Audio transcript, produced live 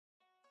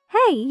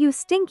Hey, you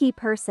stinky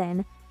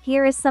person,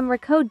 here is some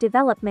Recode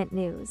development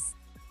news.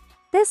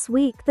 This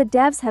week the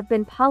devs have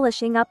been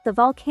polishing up the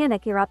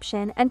volcanic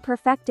eruption and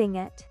perfecting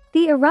it.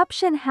 The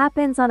eruption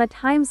happens on a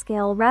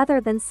timescale rather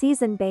than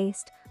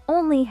season-based,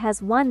 only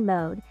has one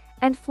mode,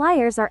 and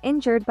fliers are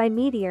injured by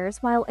meteors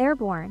while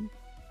airborne.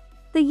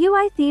 The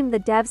UI theme the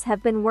devs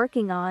have been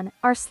working on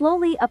are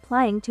slowly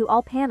applying to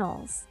all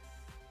panels.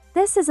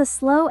 This is a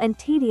slow and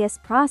tedious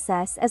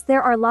process as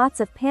there are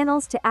lots of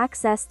panels to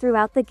access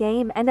throughout the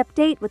game and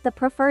update with the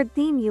preferred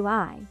theme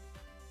UI.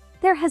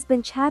 There has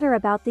been chatter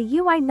about the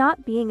UI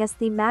not being as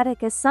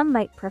thematic as some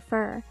might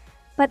prefer,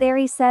 but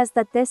Ari says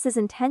that this is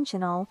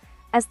intentional,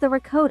 as the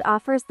Recode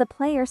offers the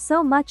player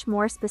so much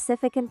more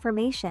specific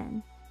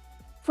information.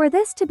 For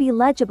this to be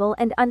legible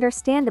and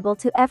understandable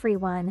to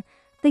everyone,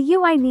 the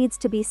UI needs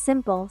to be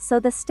simple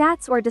so the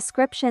stats or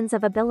descriptions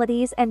of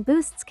abilities and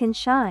boosts can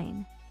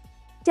shine.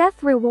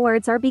 Death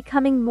rewards are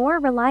becoming more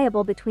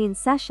reliable between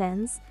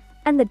sessions,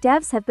 and the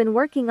devs have been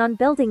working on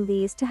building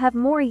these to have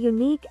more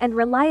unique and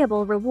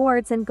reliable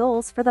rewards and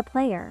goals for the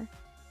player.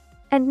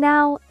 And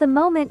now, the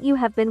moment you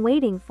have been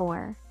waiting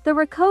for, the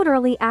Recode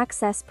Early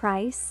Access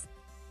price.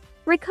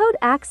 Recode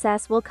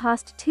Access will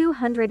cost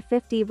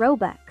 250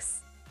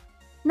 Robux.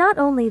 Not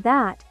only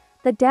that,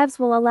 the devs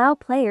will allow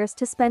players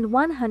to spend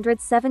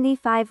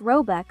 175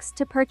 Robux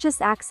to purchase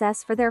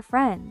access for their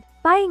friend.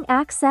 Buying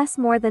access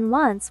more than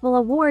once will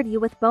award you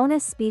with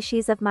bonus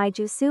species of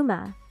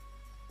Maijusuma.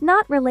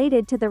 Not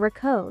related to the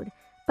Recode,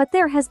 but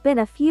there has been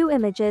a few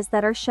images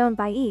that are shown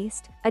by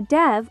East, a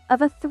dev,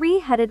 of a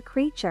three-headed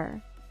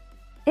creature.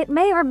 It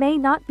may or may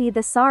not be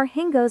the Sar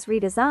Hingo's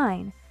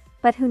redesign,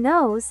 but who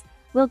knows,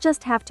 we'll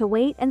just have to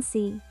wait and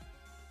see.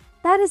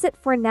 That is it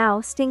for now,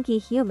 stinky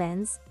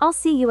humans. I'll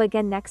see you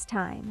again next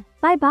time.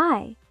 Bye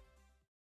bye.